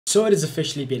So it has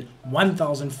officially been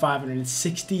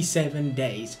 1,567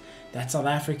 days that South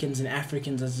Africans and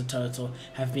Africans as a total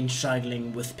have been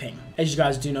struggling with ping. As you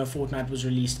guys do know, Fortnite was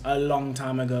released a long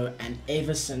time ago, and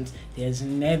ever since there's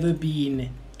never been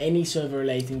any server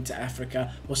relating to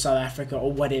Africa or South Africa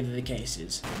or whatever the case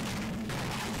is.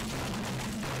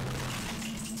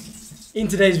 In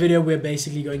today's video, we're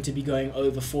basically going to be going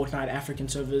over Fortnite African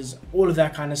servers, all of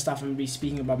that kind of stuff. I'm going to be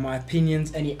speaking about my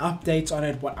opinions, any updates on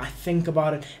it, what I think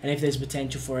about it, and if there's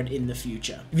potential for it in the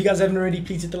future. If you guys haven't already,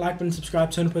 please hit the like button, subscribe,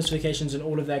 turn on post notifications, and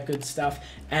all of that good stuff.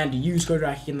 And use code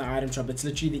Rakic in the item shop. It's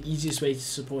literally the easiest way to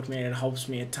support me, and it helps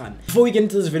me a ton. Before we get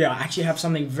into this video, I actually have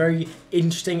something very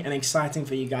interesting and exciting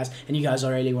for you guys, and you guys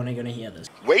are really going to hear this.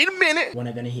 Wait a minute! When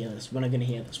are going to hear this? When are going to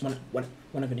hear this? When are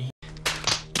going to hear.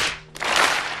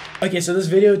 Okay, so this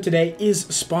video today is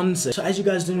sponsored. So as you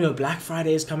guys do know, Black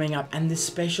Friday is coming up, and the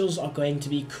specials are going to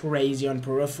be crazy on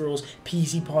peripherals,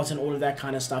 PC parts, and all of that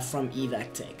kind of stuff from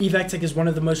Evactech. Evactech is one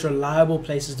of the most reliable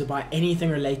places to buy anything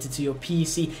related to your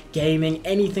PC, gaming,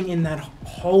 anything in that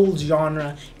whole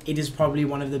genre. It is probably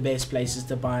one of the best places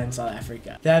to buy in South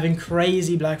Africa. They're having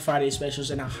crazy Black Friday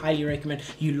specials, and I highly recommend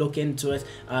you look into it.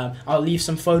 I'll leave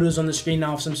some photos on the screen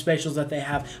now of some specials that they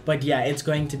have, but yeah, it's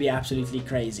going to be absolutely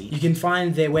crazy. You can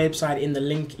find their website in the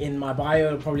link in my bio.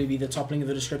 It'll probably be the top link of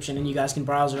the description, and you guys can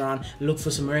browse around, look for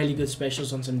some really good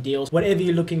specials on some deals. Whatever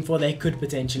you're looking for, they could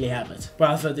potentially have it.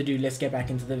 Without further ado, let's get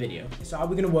back into the video. So how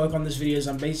we're going to work on this video is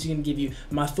I'm basically going to give you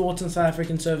my thoughts on South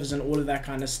African servers and all of that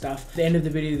kind of stuff. At the end of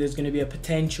the video, there's going to be a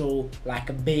potential, like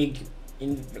a big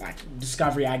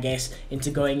discovery, I guess, into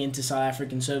going into South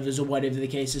African servers or whatever the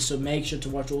case is. So make sure to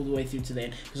watch all the way through to the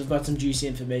end, because I've got some juicy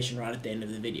information right at the end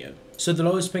of the video. So the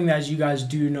lowest ping that, as you guys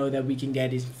do know, that we can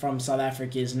get is from South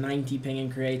Africa is 90 ping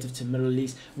in creative to Middle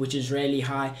East, which is really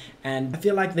high. And I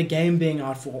feel like the game being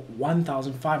out for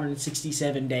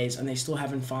 1,567 days and they still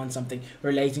haven't found something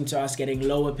relating to us getting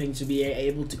lower ping to be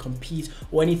able to compete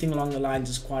or anything along the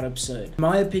lines is quite absurd. In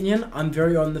my opinion, I'm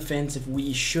very on the fence if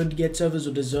we should get servers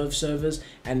or deserve servers,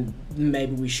 and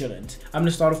maybe we shouldn't. I'm going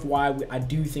to start off why I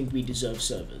do think we deserve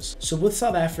servers. So with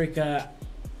South Africa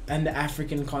and the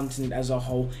African continent as a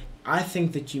whole, I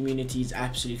think the community is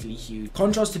absolutely huge.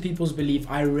 Contrast to people's belief,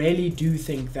 I really do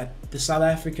think that the South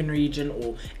African region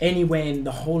or anywhere in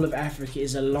the whole of Africa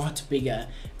is a lot bigger,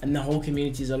 and the whole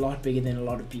community is a lot bigger than a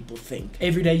lot of people think.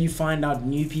 Every day you find out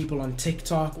new people on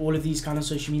TikTok, all of these kind of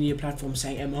social media platforms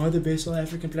saying, am I the best South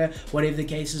African player? Whatever the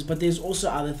case is, but there's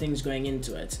also other things going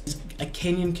into it. There's a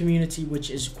Kenyan community, which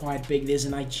is quite big. There's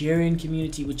a Nigerian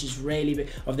community, which is really big,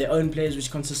 of their own players, which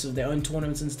consists of their own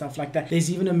tournaments and stuff like that. There's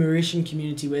even a Mauritian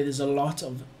community where there's a lot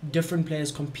of different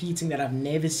players competing that I've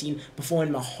never seen before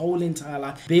in my whole entire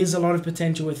life. There's a lot of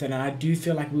potential with it, and I do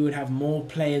feel like we would have more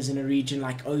players in a region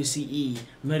like OCE,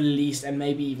 Middle East, and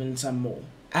maybe even some more.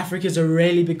 Africa is a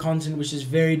really big continent which is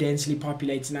very densely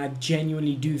populated, and I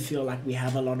genuinely do feel like we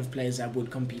have a lot of players that would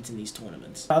compete in these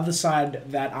tournaments. The other side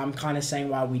that I'm kind of saying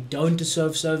why we don't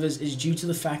deserve servers is due to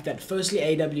the fact that firstly,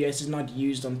 AWS is not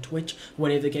used on Twitch,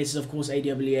 whatever the case is. Of course,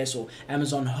 AWS or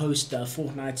Amazon host the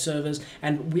Fortnite servers,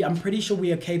 and I'm pretty sure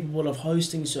we are capable of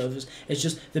hosting servers. It's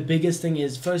just the biggest thing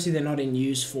is firstly, they're not in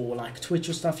use for like Twitch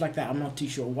or stuff like that. I'm not too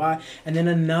sure why. And then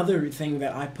another thing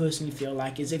that I personally feel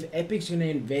like is if Epic's going to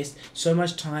invest so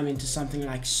much time into something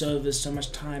like servers, so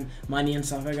much time, money, and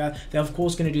stuff like that, they're of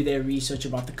course going to do their research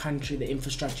about the country, the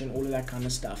infrastructure, and all of that kind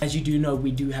of stuff. As you do know,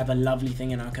 we do have a lovely thing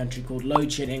in our country called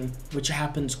load shedding, which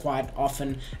happens quite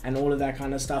often, and all of that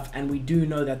kind of stuff. And we do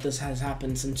know that this has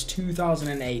happened since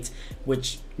 2008,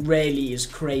 which really is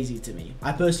crazy to me.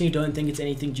 I personally don't think it's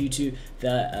anything due to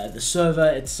the server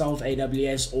itself,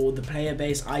 AWS, or the player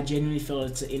base. I genuinely feel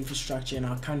it's the infrastructure in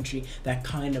our country that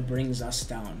kind of brings us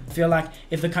down. I feel like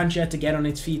if the country had to get on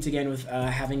its feet again with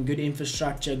having good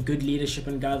infrastructure, good leadership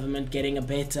and government, getting a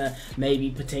better maybe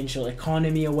potential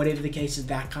economy or whatever the case is,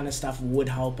 that kind of stuff would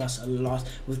help us a lot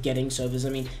with getting servers. I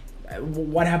mean,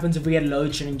 what happens if we get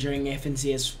load shedding during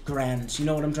FNCS grants? You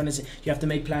know what I'm trying to say? You have to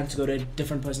make plans to go to a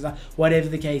different person, whatever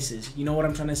the case is. You know what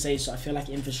I'm trying to say? So I feel like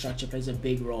infrastructure plays a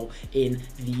big role in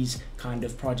these kind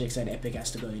of projects that Epic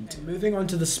has to go into. Moving on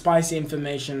to the spicy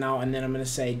information now, and then I'm going to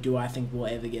say, do I think we'll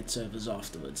ever get servers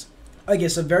afterwards? Okay,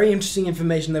 so very interesting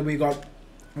information that we got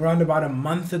around about a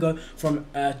month ago from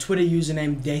a Twitter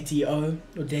username DettyO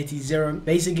or Detty0.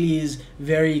 Basically is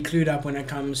very clued up when it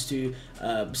comes to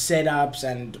setups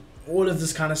and all of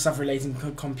this kind of stuff relating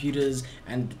to computers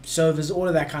and servers, all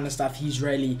of that kind of stuff. He's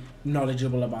really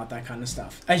knowledgeable about that kind of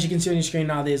stuff. As you can see on your screen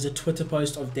now, there's a Twitter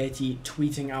post of Detty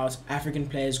tweeting out African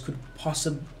players could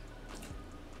possibly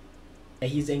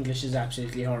His English is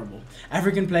absolutely horrible.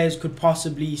 African players could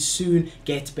possibly soon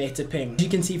get better ping. As you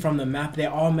can see from the map, they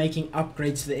are making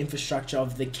upgrades to the infrastructure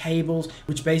of the cables,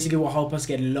 which basically will help us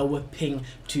get lower ping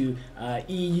to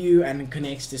EU and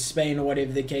connects to Spain or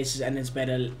whatever the case is, and it's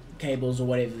better cables or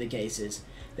whatever the case is.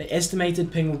 The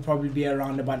estimated ping will probably be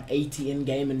around about 80 in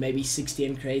game and maybe 60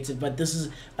 in creative, but this is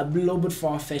a little bit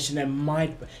far-fetched, and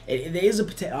there is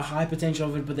a high potential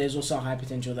of it, but there's also a high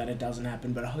potential that it doesn't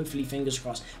happen. But hopefully, fingers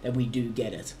crossed, that we do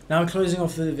get it. Now, closing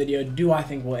off the video, do I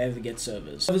think we'll ever get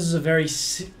servers? This is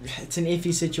it's an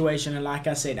iffy situation, and like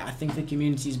I said, I think the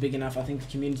community is big enough. I think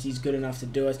the community is good enough to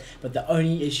do it, but the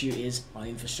only issue is our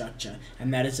infrastructure,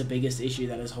 and that is the biggest issue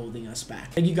that is holding us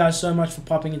back. Thank you guys so much for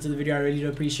popping into the video. I really do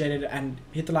appreciate it, and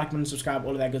hit the like button, subscribe,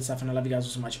 all of that good stuff, and I love you guys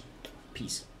so much.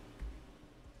 Peace.